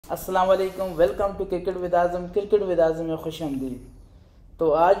अस्सलाम वालेकुम, welcome to cricket with Azam. Cricket with आज़म में खुश आमदीद। तो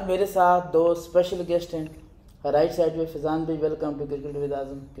आज मेरे साथ दो स्पेशल गेस्ट हैं। राइट साइड पे फैज़ान भाई, welcome to cricket with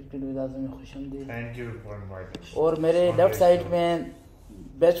Azam. Cricket with आज़म में खुश आमदीद। Thank you for inviting. और मेरे लेफ्ट साइड में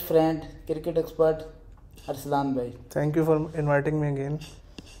best friend cricket expert Arsalan भाई। Thank you for inviting me again.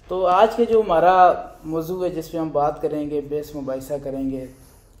 तो आज के जो हमारा मौजू है जिस पे हम बात करेंगे, बेस मुबाहिसा करेंगे,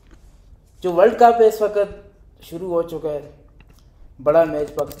 जो वर्ल्ड कप इस वक्त शुरू हो चुका है, बड़ा मैच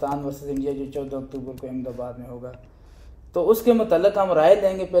पाकिस्तान वर्सेस इंडिया जो 14 अक्टूबर को अहमदाबाद में होगा, तो उसके मुतल्लिक हम राय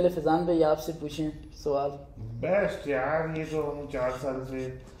लेंगे। पहले फैज़ान भाई आपसे पूछें सवाल। बेस्ट यार, ये तो हम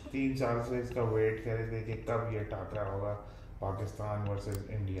 3 साल से इसका वेट कर रहे थे कि कब ये टाकरा होगा Pakistan versus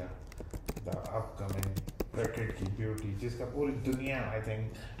India, the upcoming cricket की ब्यूटी जिसका पूरी दुनिया आई थिंक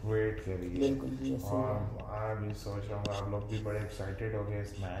वेट कर रही है। और मैं भी सोच रहा हूँ आप लोग भी बड़े एक्साइटेड हो गए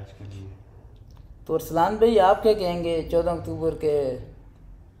इस मैच के लिए। तो अरसलान भाई आप क्या कहेंगे 14 अक्टूबर के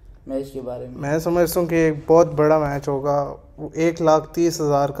मैच के बारे में? मैं समझता हूँ कि एक बहुत बड़ा मैच होगा।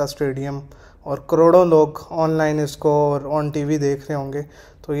 1,30,000 का स्टेडियम और करोड़ों लोग ऑनलाइन इसको और ऑन टीवी देख रहे होंगे,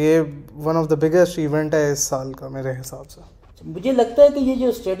 तो ये one of the biggest event है इस साल का मेरे हिसाब से। मुझे लगता है कि ये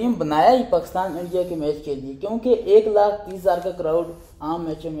जो स्टेडियम बनाया ही पाकिस्तान इंडिया के मैच के लिए, क्योंकि 1,30,000 का क्राउड आम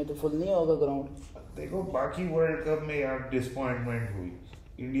मैचों में तो फुल नहीं होगा ग्राउंड। देखो बाकी वर्ल्ड कप में यार डिसअपॉइंटमेंट हुई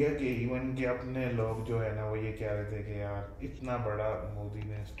इंडिया के, इवन के अपने लोग जो है ना वो ये कह रहे थे कि यार इतना बड़ा मोदी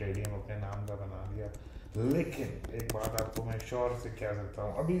ने स्टेडियम अपने नाम का बना दिया। लेकिन एक बात आपको मैं श्योर से कह सकता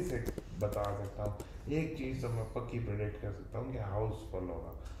हूँ, अभी से बता सकता हूँ, एक चीज़ तो मैं पक्की प्रेडिक्ट कर सकता हूँ कि हाउसफुल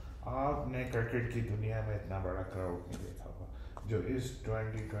होगा। आपने क्रिकेट की दुनिया में इतना बड़ा क्राउड नहीं देखा होगा जो इस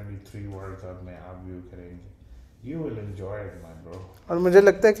 2023 वर्ल्ड कप में आप व्यू करेंगे। You will enjoy it, my bro. और मुझे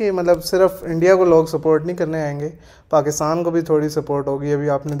लगता है कि मतलब सिर्फ इंडिया को लोग सपोर्ट नहीं करने आएंगे, पाकिस्तान को भी थोड़ी सपोर्ट होगी। अभी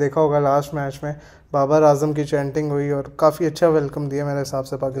आपने देखा होगा लास्ट मैच में बाबर आजम की चैंटिंग हुई और काफ़ी अच्छा वेलकम दिया मेरे हिसाब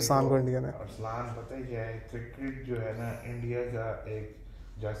से पाकिस्तान को इंडिया ने। अरसलान पता ही क्या है, क्रिकेट जो है ना इंडिया का एक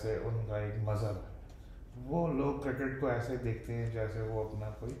जैसे उनका एक मज़हब है। वो लोग क्रिकेट को ऐसे देखते हैं जैसे वो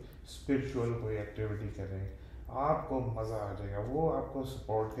अपना कोई स्पिरिचुअल कोई एक्टिविटी कर रहे हैं। आपको मज़ा आ जाएगा, वो आपको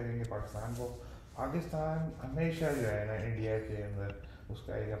सपोर्ट करेंगे पाकिस्तान को। पाकिस्तान हमेशा जो है ना इंडिया के अंदर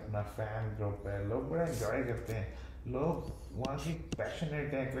उसका एक अपना फैन ग्रुप है, लोग बड़ा एंजॉय करते हैं, लोग वहाँ की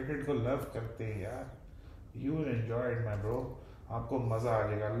पैशनेट हैं, क्रिकेट को लव करते हैं यार। You will enjoy it my bro, आपको मज़ा आ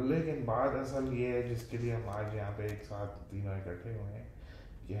जाएगा। लेकिन बात असल ये है जिसके लिए हम आज यहाँ पे एक साथ तीनों इकट्ठे हुए हैं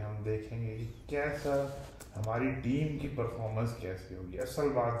कि हम देखेंगे कि कैसा हमारी टीम की परफॉर्मेंस कैसी होगी। असल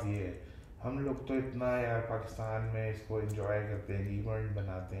बात ये है, हम लोग तो इतना यार पाकिस्तान में इसको एंजॉय करते हैं, इवेंट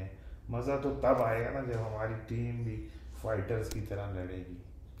बनाते हैं, मज़ा तो तब आएगा ना जब हमारी टीम भी फाइटर्स की तरह लड़ेगी।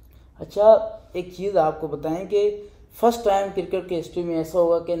 अच्छा, एक चीज़ आपको बताएं कि फर्स्ट टाइम क्रिकेट की हिस्ट्री में ऐसा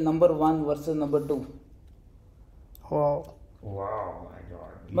होगा कि नंबर 1 वर्सेस नंबर 2। वाह माय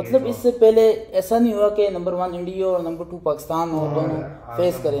गॉड, मतलब इससे पहले ऐसा नहीं हुआ कि नंबर 1 इंडिया और नंबर 2 पाकिस्तान हो, दोनों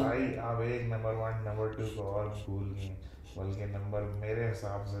फेस करें। भाई आप एक नंबर 1 नंबर 2 को और भूल गए, बल्कि नंबर मेरे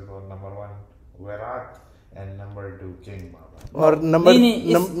हिसाब से तो number 1 Virat and number 2 king Babar. और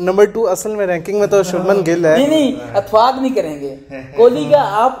नंबर 2 असल में रैंकिंग में तो शुभमन गिल है। नहीं इत्तेफाक नहीं करेंगे कोहली का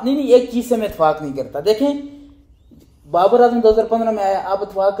आप। नहीं एक चीज से मैं इत्तेफाक नहीं करता। देखें बाबर आजम 2015 में आया, आप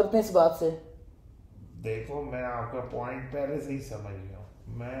इत्तेफाक करते हैं इस बात से? देखो मैं आपका पॉइंट पहले से ही समझ गया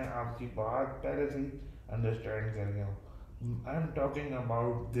हूँ, मैं आपकी बात पहले से ही अंडरस्टैंड कर गया हूँ। I am talking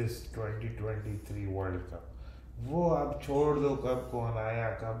about this 2023 world cup. वो आप छोड़ दो कब कौन आया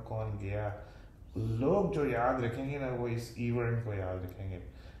कब कौन गया, लोग जो याद रखेंगे ना वो इस इवेंट को याद रखेंगे।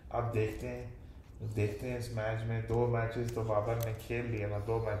 अब देखते हैं इस मैच में 2 मैचेस तो बाबर ने खेल लिया ना,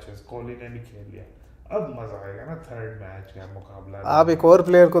 2 मैचेस कोहली ने भी खेल लिया। अब मजा आएगा ना थर्ड मैच का मुकाबला। आप एक और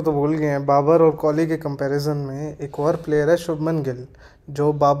प्लेयर को तो भूल गए हैं, बाबर और कोहली के कंपैरिजन में एक और प्लेयर है शुभमन गिल,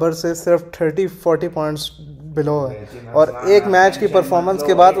 जो बाबर से सिर्फ 30-40 पॉइंट्स बिलो है, और एक मैच की परफॉर्मेंस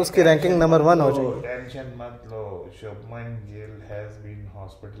के बाद उसकी रैंकिंग नंबर 1 हो जाएगी। टेंशन मत लो, Shubman Gill has been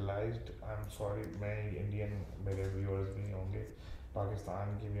hospitalised. I am sorry, मैं इंडियन मेरे व्यूअर्स भी होंगे,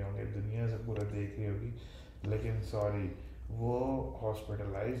 पाकिस्तान के भी होंगे, दुनिया से पूरा देख रही होगी, लेकिन सॉरी वो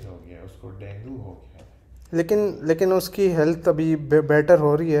हॉस्पिटलाइज हो गया, उसको डेंगू हो गया। लेकिन उसकी हेल्थ अभी बेटर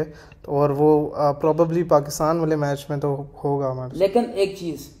हो रही है, तो और वो प्रोबेबली पाकिस्तान वाले मैच में तो होगा हमारे। लेकिन एक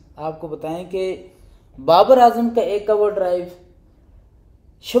चीज़ आपको बताएं कि बाबर आजम का एक कवर ड्राइव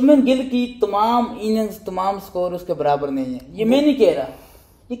शुभमन गिल की तमाम इनिंग्स तमाम स्कोर उसके बराबर नहीं है। ये मैं नहीं कह रहा,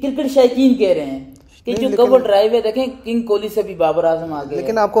 ये क्रिकेट शायकीन कह रहे हैं कि जो कवर ड्राइव है। देखें किंग कोहली से भी बाबर आजम आ गए।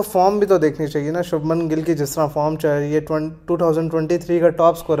 लेकिन आपको फॉर्म भी तो देखनी चाहिए ना, शुभमन गिल की जिस तरह फॉर्म चल रही है, 2023 का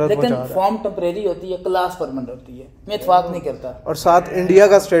टॉप स्कोरर हो जा रहा है। लेकिन फॉर्म टेम्परेरी होती है, क्लास परमानेंट होती है, मैं इत्तेफाक नहीं करता। और साथ इंडिया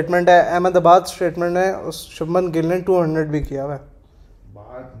का स्टेटमेंट है, अहमदाबाद स्टेटमेंट है, उस शुभमन गिल ने 200 भी किया हुआ है।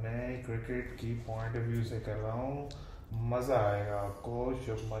 बात मैं क्रिकेट की पॉइंट ऑफ व्यू से कर रहा हूँ, मज़ा आएगा आपको।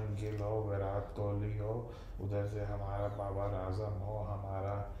 शुभमन गिल हो, विराट कोहली हो, उधर से हमारा बाबर आजम हो,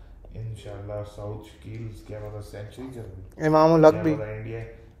 हमारा इंशाल्लाह साउथ कील्स क्या पता सेंचुरी कर इमाम उल हक भी। इंडिया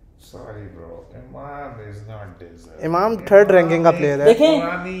सॉरी ब्रो, इमाम इज नॉट डिजर्व। इमाम थर्ड रैंकिंग का प्लेयर है। देखें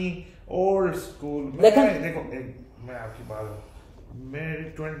पुरानी ओल्ड स्कूल में देखो मैं आपकी बात, मेरे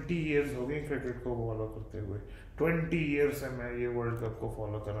 20 इयर्स हो गए क्रिकेट को फॉलो करते हुए। 20 ईयर्स से मैं ये वर्ल्ड कप को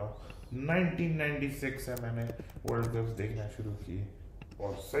फॉलो कर रहा हूँ। 1996 से मैंने वर्ल्ड कप देखना शुरू किए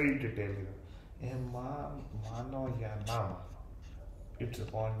और सही डिटेल मानो या ना मानो, it's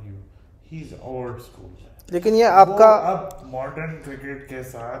on you. He is old school. लेकिन ये आपका अब मॉडर्न क्रिकेट के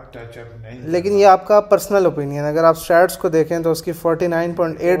साथ टच अप नहीं। लेकिन ये आपका पर्सनल ओपिनियन, अगर आप स्टैट्स को देखें तो उसकी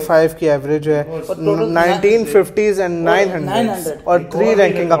 49.85 की एवरेज है, 1950s एंड 900 और 3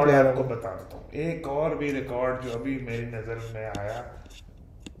 रैंकिंग का प्लेयर है। आपको बता देता हूँ एक और भी रिकॉर्ड जो अभी मेरी नजर में आया,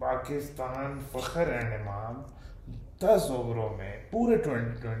 पाकिस्तान फखर एंड इमाम 10 ओवरों में पूरे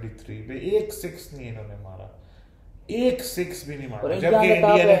 2023 में एक 6 नहीं इन्होंने मारा, एक 6 भी नहीं मारा, जबकि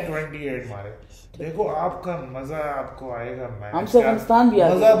इंडिया ने 28 मारे। देखो आपका मजा आपको आएगा, हमसे अफगानिस्तान भी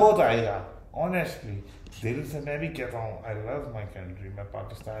मजा बहुत आएगा ऑनेस्टली, दिल से मैं भी कहता हूँ आई लव माय कंट्री, मैं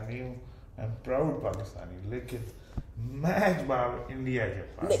पाकिस्तानी हूँ, आई एम प्राउड पाकिस्तानी। लेकिन मैच बाब इंडिया के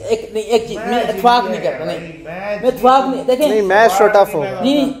पास एक चीज मैं इत्तेफाक नहीं करता, नहीं मैं इत्तेफाक नहीं, देखें नहीं मैच तो टफ होगा,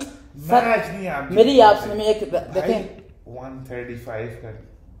 नहीं मैच नहीं आप मेरी आपसे मैं एक देखें 135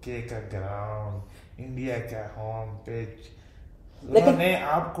 का ग्राउंड, इंडिया का होम पिच, लेकिन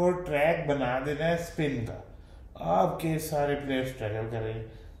आपको ट्रैक बना देना है स्पिन का, आपके सारे प्लेयर स्ट्रगल कर रहे हैं,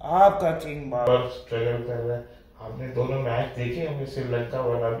 आपका किंग बाबर स्ट्रगल कर रहा है। आपने दोनों मैच देखे होंगे, श्रीलंका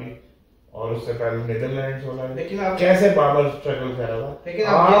वाला भी और उससे पहले नीदरलैंड्स वाला भी, लेकिन आप कैसे बाबर स्ट्रगल कर रहा था। लेकिन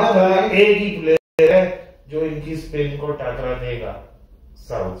आपका एक ही प्लेयर है जो इनकी स्पिन को टकरा देगा,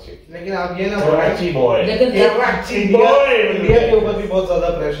 साउथ से। लेकिन आप ये ना कराची बॉय, लेकिन इंडिया के ऊपर भी बहुत ज्यादा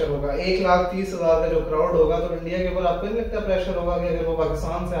प्रेशर होगा। 1,30,000 का जो क्राउड होगा तो इंडिया के ऊपर आपको नहीं लगता प्रेशर होगा कि अगर वो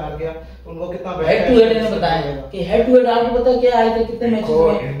पाकिस्तान से हार गया तो उनको कितना हेड टू हेड ने बताया कि हेड टू हेड आपको पता क्या आए थे कितने मैचेस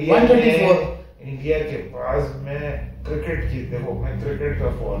में 124। इंडिया के पास मैं क्रिकेट की, देखो मैं क्रिकेट का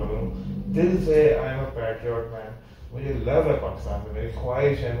फॉलोअर हूँ दिल से, I am a patriot man, मुझे लव है पाकिस्तान में, मेरी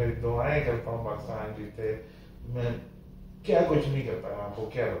ख्वाहिश है, मेरी दुआएं करता हूँ पाकिस्तान जीते। मैं क्या कुछ नहीं करता, आपको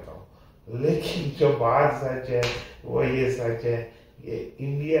क्या बताऊं, लेकिन जो बात सच है वो ये सच है, ये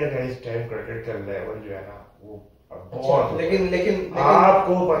इंडिया का इस टाइम क्रिकेट का लेवल जो है ना वो बहुत, लेकिन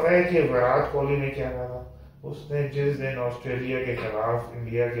आपको पता है कि विराट कोहली ने क्या कहा था, उसने जिस दिन ऑस्ट्रेलिया के खिलाफ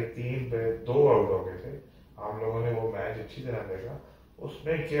इंडिया के 3 पे 2 आउट हो गए थे, आप लोगों ने वो मैच अच्छी तरह देखा,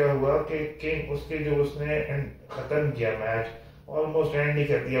 उसमें क्या हुआ कि किंग उसके जो उसने खत्म किया मैच, ऑलमोस्ट एंड नहीं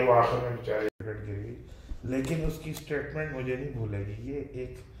कर दिया, वो आखिर में बेचारे विकेट गिर गई, लेकिन उसकी स्टेटमेंट मुझे नहीं भूलेगी। ये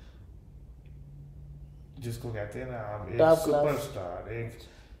एक जिसको कहते हैं ना आप, एक सुपरस्टार, एक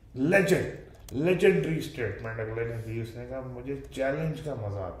लेजेंडरी स्टेटमेंट अगले ने दी। उसने कहा मुझे चैलेंज का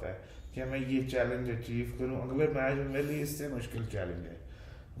मजा आता है कि मैं ये चैलेंज अचीव करूं, अगले मैच में मेरे लिए इससे मुश्किल चैलेंज है।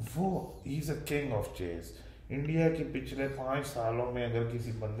 वो he is a king of chess. India के पिछले 5 सालों में अगर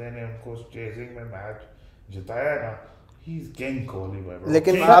किसी बंदे ने उनको चेजिंग में मैच जिताया ना,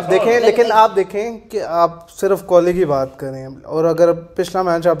 लेकिन आप देखें कि आप सिर्फ कोहली की बात करें, और अगर पिछला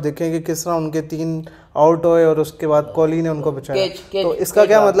मैच आप देखें कि किस तरह उनके 3 आउट हुए और उसके बाद कोहली ने उनको बचाया, तो इसका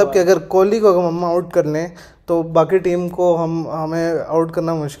क्या मतलब कि अगर कोहली को हम आउट कर लें तो बाकी टीम को हमें आउट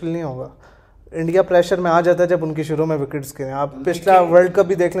करना मुश्किल नहीं होगा। इंडिया प्रेशर में आ जाता है जब उनकी शुरू में विकेट्स गिरे। आप पिछला वर्ल्ड कप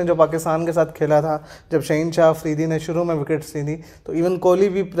भी देख लें जो पाकिस्तान के साथ खेला था, जब शहीन शाह अफरीदी ने शुरू में विकेट्स ली थी तो इवन कोहली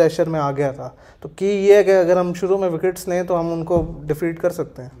भी प्रेशर में आ गया था। तो की ये है कि अगर हम शुरू में विकेट्स लें तो हम उनको डिफीट कर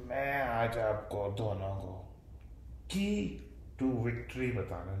सकते हैं। मैं आज आपको दोनों को की टू विक्ट्री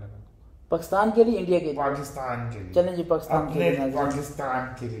बताने लगा, पाकिस्तान के लिए, इंडिया के लिए, पाकिस्तान के लिए, चलें जी पाकिस्तान के लिए,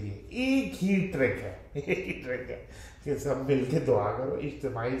 पाकिस्तान के लिए एक ही ट्रिक है कि सब मिलके दुआ करो,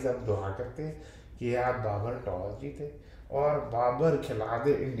 इज्तिमाई सब दुआ करते हैं कि यार बाबर टॉस जीते और बाबर खिला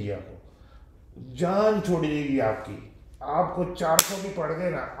दे इंडिया को, जान छोड़िएगी आपकी। आपको 400 भी पड़ गए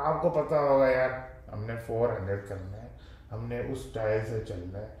ना, आपको पता होगा यार हमने 400 करना है, हमने उस स्टाइल से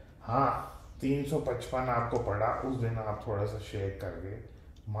चलना है। हाँ 355 आपको पड़ा, उस दिन आप थोड़ा सा शेक कर गए,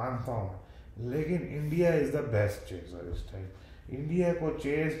 मानता हूँ, लेकिन India is the best chaser इस टाइम। इंडिया को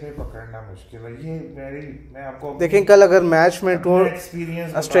चेस में पकड़ना मुश्किल है। ये मैं आपको देखें, कल अगर मैच में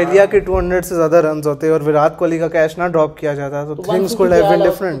ऑस्ट्रेलिया के 200 से ज्यादा रन होते और विराट कोहली का कैच ना ड्रॉप किया जाता तो things could have been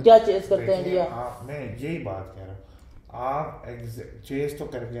different. क्या चेस करते हैं इंडिया? मैं यही बात कह रहा हूँ, आप चेस तो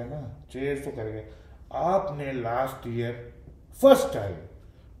कर गया ना, चेस तो कर गया। आपने last year first time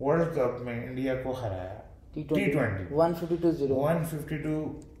world cup में इंडिया को हराया, T20 152-0 152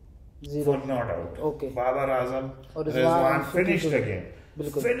 for not out. Okay. Babar Azam और रिजवान फिनिश्ड द गेम,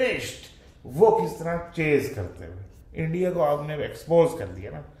 बिल्कुल फिनिश्ड। वो किस तरह चेज करते हुए इंडिया को आपने एक्सपोज कर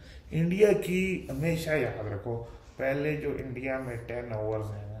दिया ना। इंडिया की हमेशा याद रखो, पहले जो इंडिया में 10 ओवर्स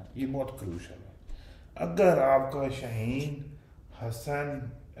हैं ना, ये बहुत क्रूशल है। अगर आपका शाहीन हसन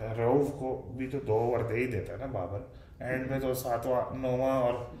रऊफ को भी तो 2 ओवर दे ही देता है ना बाबर, एंड में तो 7वां 9वां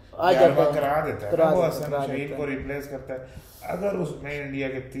और 11वां करा देता है ना, वो हसन शाहीन को रिप्लेस करता है। अगर उसमें इंडिया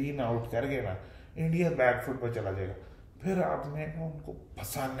के 3 आउट कर गए ना, इंडिया बैकफुट पर चला जाएगा। फिर आपने उनको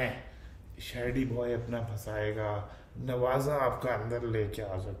फंसाना है, शैडी बॉय अपना फंसाएगा, नवाजा आपका अंदर लेके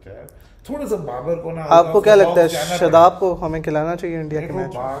आ सकता है। थोड़ा सा बाबर को ना, आपको क्या लगता है शादाब को हमें खिलाना चाहिए इंडिया के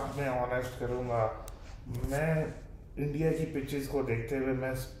मैच? बात मैं ऑनेस्ट करूंगा, मैं इंडिया की पिचेस को देखते हुए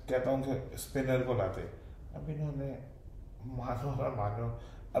मैं कहता हूँ कि स्पिनर को लाते। अब इन्होंने मानो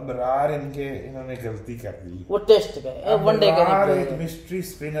अबरार इन्होंने गलती कर दी। वो टेस्ट का वनडे का एक मिस्ट्री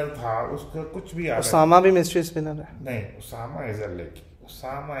स्पिनर था, उसका कुछ भी उसामा भी मिस्ट्री स्पिनर है। नहीं, Usama is a leg,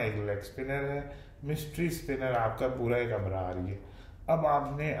 Usama एक लेग स्पिनर है। मिस्ट्री स्पिनर आपका पूरा एक अबरार ही है। अब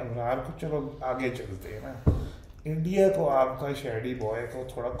आपने अबरार को, चलो आगे चलते हैं ना, इंडिया को आपका शैडी बॉय को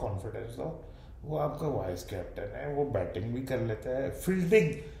थोड़ा कॉन्फिडेंस दो। वो आपका वाइस कैप्टन है, वो बैटिंग भी कर लेता है,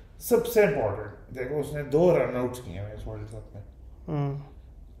 फील्डिंग सबसे इम्पोर्टेंट। देखो उसने 2 रनआउट्स किए हैं इस वर्ल्ड कप में।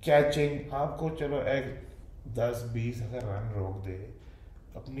 कैचिंग आपको चलो एक 10-20 अगर रन रोक दे,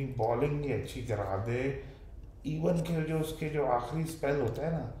 अपनी बॉलिंग भी अच्छी करा दे, इवन के जो उसके जो आखिरी स्पेल होता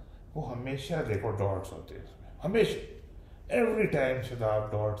है ना, वो हमेशा देखो डॉट्स होते हैं उसमें, हमेशा एवरी टाइम शादाब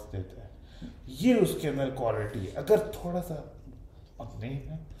डॉट्स देता है। ये उसके अंदर क्वालिटी है। अगर थोड़ा सा अपने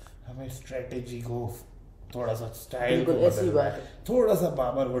हमें स्ट्रेटेजी को, थोड़ा सा स्टाइल को बदलना है, थोड़ा सा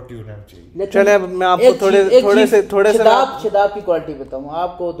बाबर को ट्यून अप चाहिए। चले अब मैं आपको थोड़े से शादाब की क्वालिटी बताऊं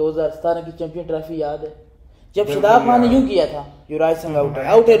आपको। 2017 की चैंपियन ट्रॉफी याद है, जब शादाब खान ने यूं किया था, युवराज सिंह आउट है,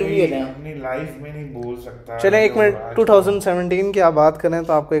 अपनी लाइफ में नहीं भूल सकता। चले एक मिनट, 2017 की आप बात करें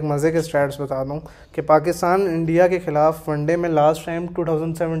तो आपको एक मजे के स्टैट्स बता दूं कि पाकिस्तान इंडिया के खिलाफ वनडे में लास्ट टाइम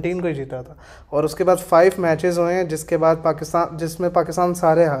 2017 को ही जीता था, और उसके बाद 5 मैचेस हुए हैं जिसमें पाकिस्तान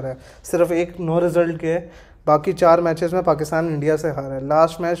सारे हारा है, सिर्फ एक नो रिजल्ट के, बाकी 4 मैचेस में पाकिस्तान इंडिया से हारा है।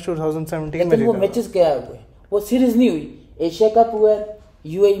 लास्ट मैच 2017 में वो मैचेस क्या हुए, वो सीरीज नहीं हुई, एशिया कप हुआ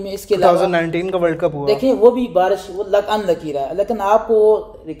यूएई में, इसके अलावा 2019 का वर्ल्ड कप हुआ। देखिए वो भी बारिश, वो अनलकी रहा है, लेकिन आपको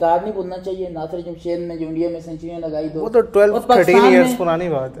वो रिकॉर्ड नहीं भूलना चाहिए। नासिर जमशेद ने जो इंडिया में सेंचुरियां लगाई, वो तो 12-13 इयर्स पुरानी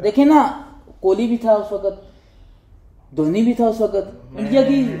बात है। देखिए ना, कोहली भी था उस वक्त, धोनी भी था उस वक्त, इंडिया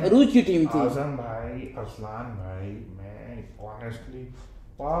की अरूज की टीम थी। आजम भाई, अरसलान भाई, मैं ऑनेस्टली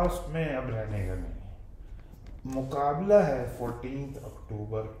पास्ट में अब रहने का नहीं। मुकाबला है 14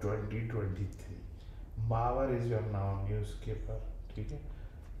 अक्टूबर 2023। Babar is your now news keeper, ठीक है।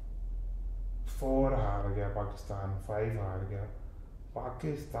 4 हार गया पाकिस्तान, 5 हार गया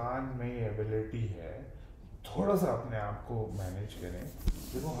पाकिस्तान में एबिलिटी है। थोड़ा सा अपने आप को मैनेज करें।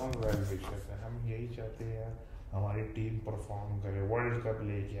 देखो हम वेल विशर्स हैं, हम यही चाहते हैं हमारी टीम परफॉर्म करे, वर्ल्ड कप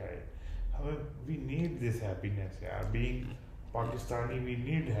लेके आए। हमें वी नीड दिस हैप्पीनेस यार, being Pakistani we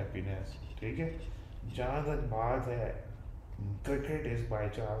need happiness, ठीक है। जहाँ तक बात है क्रिकेट इज बाय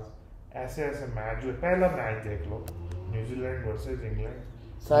चांस, ऐसे मैच हुए। पहला मैच देख लो, न्यूजीलैंड वर्सेस इंग्लैंड,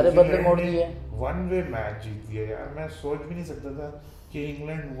 सारे बदले मोड़ दिए, 1 वे मैच जीत दिया यार। मैं सोच भी नहीं सकता था कि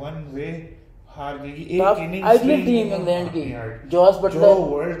इंग्लैंड 1 वे हार जाएगी। एक इनिंग्स टीम इंग्लैंड की जो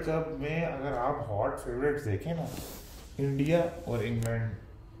वर्ल्ड कप में अगर आप हॉट फेवरेट्स देखें ना, इंडिया और इंग्लैंड,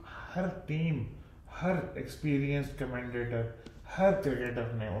 हर टीम, हर एक्सपीरियंस्ड कमेंटेटर, हर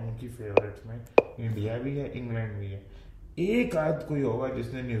क्रिकेटर ने उनकी फेवरेट्स में इंडिया भी है, इंग्लैंड भी है। एक आध कोई होगा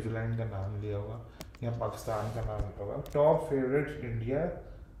जिसने न्यूजीलैंड का नाम लिया होगा या पाकिस्तान का नाम लिया होगा। Top favourites India,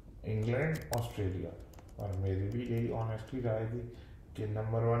 England, Australia. और मेरी भी यही ऑनेस्टली राय थी कि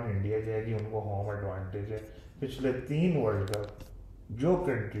नंबर 1 इंडिया जाएगी, उनको होम एडवांटेज है। पिछले 3 वर्ल्ड कप जो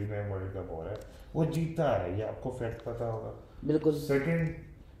कंट्री में वर्ल्ड कप हो रहा है वो जीता है, ये आपको फैक्ट पता होगा। बिल्कुल। सेकंड,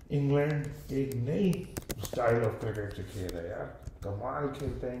 इंग्लैंड एक नई स्टाइल ऑफ क्रिकेट से खेल रहा है यार, कमाल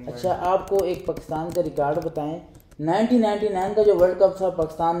खेलता है इंग्लैंड। अच्छा, आपको एक पाकिस्तान का रिकॉर्ड बताएं। 1999 का जो वर्ल्ड कप था,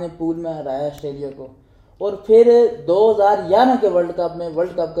 पाकिस्तान ने पूल में हराया ऑस्ट्रेलिया को, और फिर 2011 के वर्ल्ड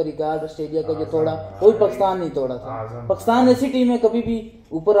कप का रिकॉर्ड ऑस्ट्रेलिया का जो तोड़ा, वो भी पाकिस्तान नहीं तोड़ा था। पाकिस्तान ऐसी टीम है, कभी भी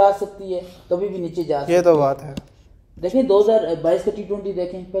ऊपर आ सकती है, कभी भी नीचे जा सकती है। ये तो बात है। देखें 2022 का T20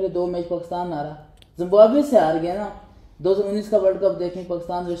 देखें, पहले 2 मैच पाकिस्तान हारा, जिम्बाब्वे से हार गया ना। 2019 का वर्ल्ड कप देखें,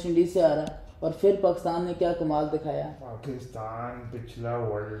 पाकिस्तान वेस्ट इंडीज से हारा, और फिर पाकिस्तान ने क्या कमाल दिखाया। पाकिस्तान पिछला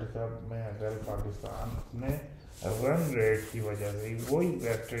वर्ल्ड कप में अगर पाकिस्तान अपने रन रेट की वजह से वही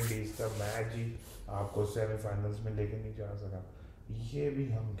वेस्ट इंडीज का मैच ही आपको सेमीफाइनल्स में लेके नहीं जा सका, ये भी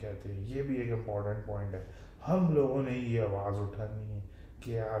हम कहते हैं, ये भी एक इम्पॉर्टेंट पॉइंट है। हम लोगों ने ये आवाज़ उठानी है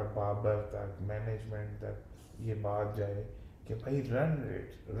कि यार बाबर तक, मैनेजमेंट तक ये बात जाए कि भाई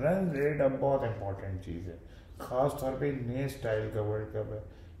रन रेट अब बहुत इम्पोर्टेंट चीज़ है, ख़ास तौर पे नए स्टाइल का वर्ल्ड कप है,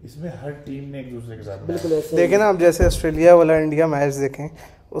 इसमें हर टीम ने एक दूसरे के साथ बिल्कुल ऐसे देखें ना। आप जैसे ऑस्ट्रेलिया वाला इंडिया मैच देखें,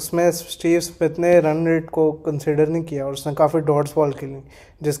 उसमें स्टीव स्मिथ ने रन रेट को कंसिडर नहीं किया और उसने काफ़ी डॉट्स बॉल खेली,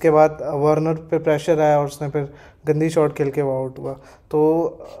 जिसके बाद वार्नर पे प्रेशर आया और उसने फिर गंदी शॉट खेल के वो आउट हुआ। तो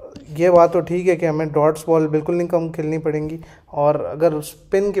ये बात तो ठीक है कि हमें डॉट्स बॉल बिल्कुल नहीं कम खेलनी पड़ेंगी। और अगर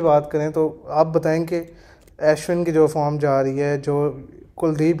स्पिन की बात करें तो आप बताएं कि अश्विन की जो फॉर्म जा रही है, जो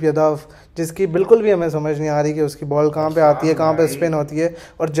कुलदीप यादव जिसकी बिल्कुल भी हमें समझ नहीं आ रही कि उसकी बॉल कहाँ पे आती है, कहाँ पे स्पिन होती है,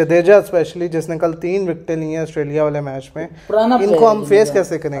 और जडेजा स्पेशली जिसने कल 3 विकेटें ली हैं ऑस्ट्रेलिया वाले मैच में, इनको हम फेस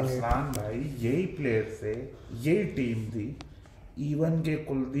कैसे करेंगे? अरसलान भाई यही प्लेयर थे, यही टीम थी, इवन के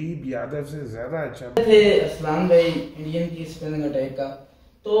कुलदीप यादव से ज्यादा अच्छा थे अरसलान भाई इंडियन की स्पिनिंग अटैक का।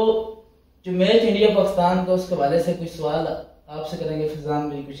 तो जो मैच इंडिया पाकिस्तान का उसके हवाले से कुछ सवाल आपसे करेंगे, फिजान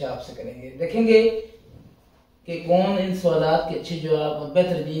भाई कुछ आपसे करेंगे, देखेंगे कि कौन इन सवालात के अच्छे जवाब और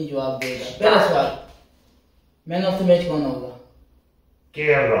बेहतरीन जवाब देगा। पहला सवाल, मैन ऑफ द मैच कौन होगा?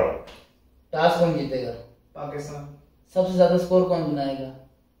 केएल राहुल। टॉस कौन जीतेगा? पाकिस्तान। सबसे ज्यादा स्कोर कौन बनाएगा?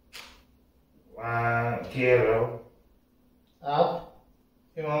 केएल राहुल। आप?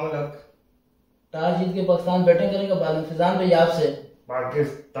 इमाम हक। टॉस जीत के पाकिस्तान बैटिंग करेगा बॉलिंग? फिजान भाई आपसे।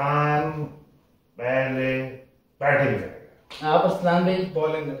 पाकिस्तान पहले बैटिंग करेगा। आप अरसलान भाई?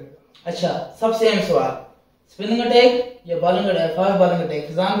 बॉलिंग करेगा। अच्छा, सबसे अहम सवाल, स्पिनिंग अटैक या bowling attack? Fast bowling attack?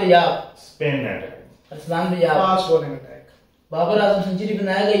 Fizaan भाई आप? Spin attack. अरसलान भाई आप? Fast bowling attack. Babar Azam century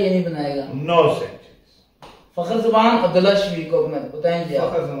बनाएगा या नहीं बनाएगा? No centuries. फखर जुबान अब्दुल्ला शफीक को अपना बताएंगे आप?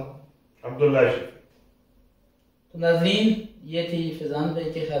 अब्दुल्ला शफीक। तो नाज़रीन, ये थी फिजान भाई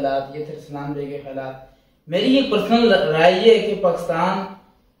के ख्यालात, ये थे अरसलान भाई के ख्यालात। मेरी एक पर्सनल राय ये है कि पाकिस्तान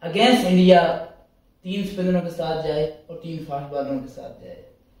अगेंस्ट इंडिया 3 स्पिनरों के साथ जाए और 3 फास्ट बॉलरों के साथ जाए।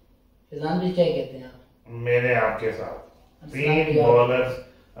 फिजान भाई क्या कहते हैं आप? मेरे आपके साथ 3 बॉलर्स,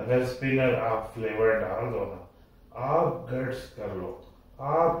 अगर स्पिनर आप फ्लेवर डाल दो ना, आप गट्स कर लो,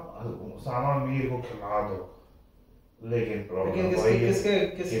 आप उसामा मीर को खिला दो, लेकिन प्रॉब्लम वही है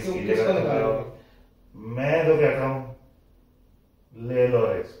किसकी जगह निकालोगे? मैं तो कहता हूँ ले लो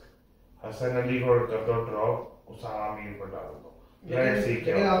रिस्क, हसन अली को कर दो ड्रॉप, उसामा मीर को डाल दो।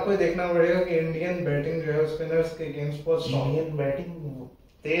 लेकिन आपको देखना पड़ेगा कि इंडियन बैटिंग जो है स्पिनर्स के अगेंस्ट बहुत स्ट्रांग है। इंडियन बैटिंग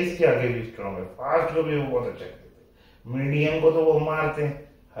तेज के आगे भी स्ट्रांग है, फास्ट को भी वो बहुत अच्छा खेलते हैं, मीडियम को तो वो मारते हैं।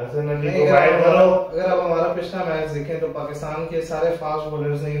 हसन अली को गाइड करो। अगर आप हमारा पिछला मैच देखें तो पाकिस्तान के सारे फास्ट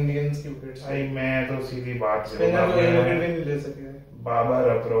बॉलर्स ने इंडियंस की विकेट्स भाई मैं तो सीधी बात स्पिनर को विकेट भी नहीं ले सके। बाबर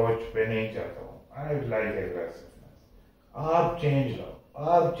अप्रोच पे नहीं चाहता हूँ, आई लाइक एग्रेसिवनेस। आप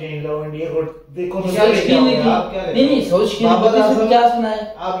चेंज लाओ इंडिया को। देखो तो नहीं सोच के बाबर आजम क्या सुना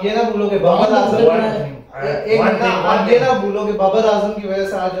है? आप ये ना भूलोगे बाबर आजम, आप ये ना भूलोगे बाबर आजम की वजह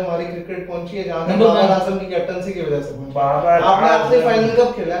से आज हमारी क्रिकेट पहुंची है जहाँ बाबर आजम की कैप्टनसी की वजह से। आपने आपसे फाइनल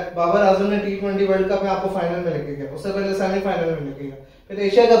कब खेला है? बाबर आजम ने T20 वर्ल्ड कप में आपको फाइनल में लेके गया, उससे पहले सेमीफाइनल में लेके गया, फिर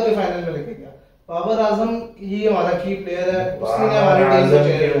एशिया कप के फाइनल में लेके गया। बाबर आजम ही हमारा की प्लेयर है, उसने हमारी टीम को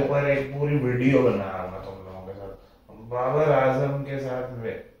चेंज के ऊपर एक पूरी वीडियो बनाया मैं तुम लोगों के साथ। बाबर आजम के साथ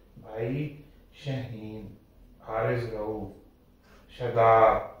में भाई शहीन, हारिस रऊफ,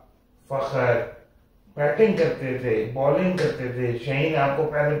 शादाब, फखर बैटिंग करते थे, बॉलिंग करते थे। शहीन आपको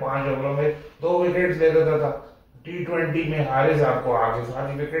पहले 5 ओवरों में 2 विकेट ले देता था, T20 में हारिस आपको आगे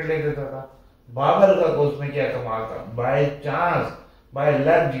 7 विकेट ले देता था। बाबर का उसमें क्या कमाल था, बाय चांस बाय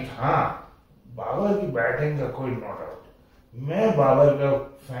लक जीत। हाँ, बाबर की बैटिंग का कोई नो डाउट, मैं बाबर का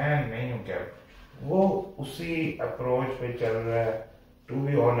फैन नहीं हूँ, क्या वो उसी अप्रोच पे चल रहा है। To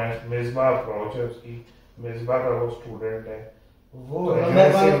be honest, Misbah approach है उसकी, मिसबा का वो स्टूडेंट है, वो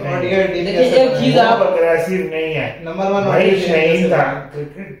अग्रेसिव नहीं है। नंबर 1 भाई शहीन था,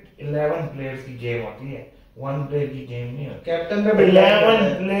 क्रिकेट 11 प्लेयर्स की गेम होती है, 1 प्लेयर की गेम नहीं होती। कैप्टन पे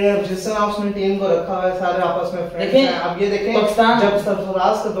 11 प्लेयर जिस तरह उसने टीम को रखा हुआ है, सारे आपस में फ्रेंड्स हैं। आप ये देखें पाकिस्तान जब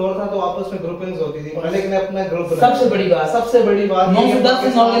सरफराज का दौर था तो आपस में ग्रुपिंग्स होती थी, मलिक ने अपना ग्रुप सबसे बड़ी बात सबसे बड़ी बात नंबर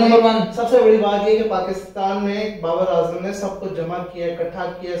 1 सबसे बड़ी बात ये कि पाकिस्तान में बाबर आजम ने सब कुछ जमा किया, इकट्ठा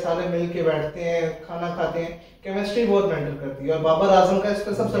किया, सारे मिल के बैठते हैं, खाना खाते हैं, केमिस्ट्री बहुत मैटर करती है। और बाबर आजम का इस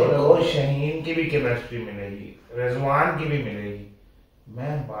पे सबसे बड़ा शहीन की भी केमिस्ट्री मिलेगी, रिजवान की भी मिलेगी।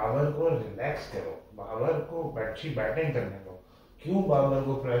 मैं बाबर को रिलैक्स करो, बाबर को अच्छी बैटिंग करने दो, क्यों बाबर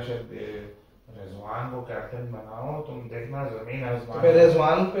को प्रेशर दे रहे हो? रिजवान को कैप्टन बनाओ, तुम देखना जमीन आसमान। तो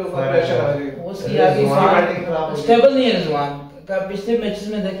रिजवान पे ऊपर प्रेशर आ जाएगा, उसकी आगे बैटिंग खराब स्टेबल नहीं है रिजवान का। पिछले मैचेस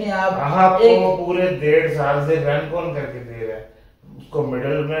में देखें आप, एक पूरे 1.5 साल से रन कौन करके दे रहा है? उसको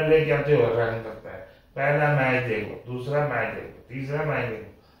मिडिल में लेके आते हो रन करता है, पहला मैच देखो, दूसरा मैच देखो, तीसरा मैच देखो,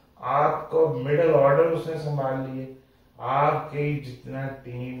 आपको मिडिल ऑर्डर उसने संभाल लिए। आपके जितना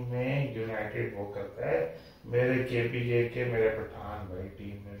टीम में यूनाइटेड वो करता है, मेरे केपीजे के मेरे पठान भाई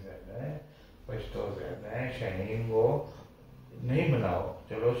टीम में ज्यादा है, पश्तो ज्यादा है, शाहीन वो नहीं बनाओ।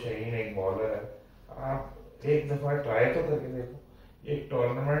 चलो शाहीन एक बॉलर है, आप एक दफा ट्राई तो करके देखो। एक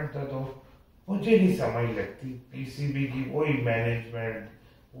टूर्नामेंट था तो मुझे नहीं समझ लगती पीसीबी की वही मैनेजमेंट,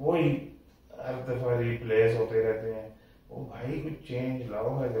 वही हर दफा रिप्लेस होते रहते हैं। ओ भाई कुछ चेंज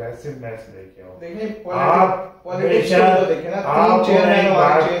लाओ, एग्रेसिवनेस लेके आओ। देखिए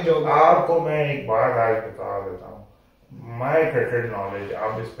आपको मैं एक बात आज बता देता हूँ, माय क्रिकेट नॉलेज,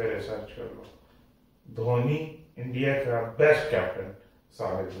 आप इस पे रिसर्च कर लो। धोनी इंडिया का बेस्ट कैप्टन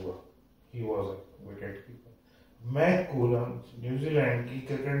साबित हुआ, he was a wicket keeper. मैं कूलम न्यूजीलैंड की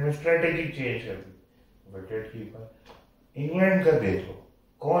क्रिकेट में स्ट्रेटेजी चेंज कर दी, विकेट कीपर। इंग्लैंड का देख लो,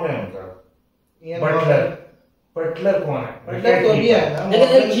 कौन है उनका? बटलर। बटलर कौन है? बटलर तो भी है ना, लेकिन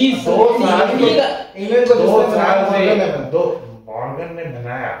एक चीज इंग्लैंड को 2 साल से दो मॉर्गन ने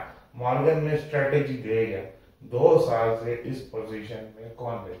बनाया, मॉर्गन ने स्ट्रेटेजी दे गया। 2 साल से इस पोजीशन में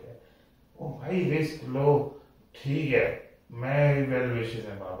कौन बैठे? ओ भाई रिस्क लो, ठीक है। मैं वेल विशेस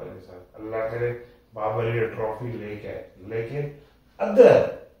है बाबर के साथ, अल्लाह करे बाबर ये ट्रॉफी लेके, लेकिन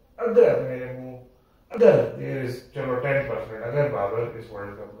अगर मेरे मुंह अगर चलो 10%, अगर बाबर इस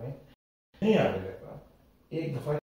वर्ल्ड कप में नहीं आने लगा, एक दफा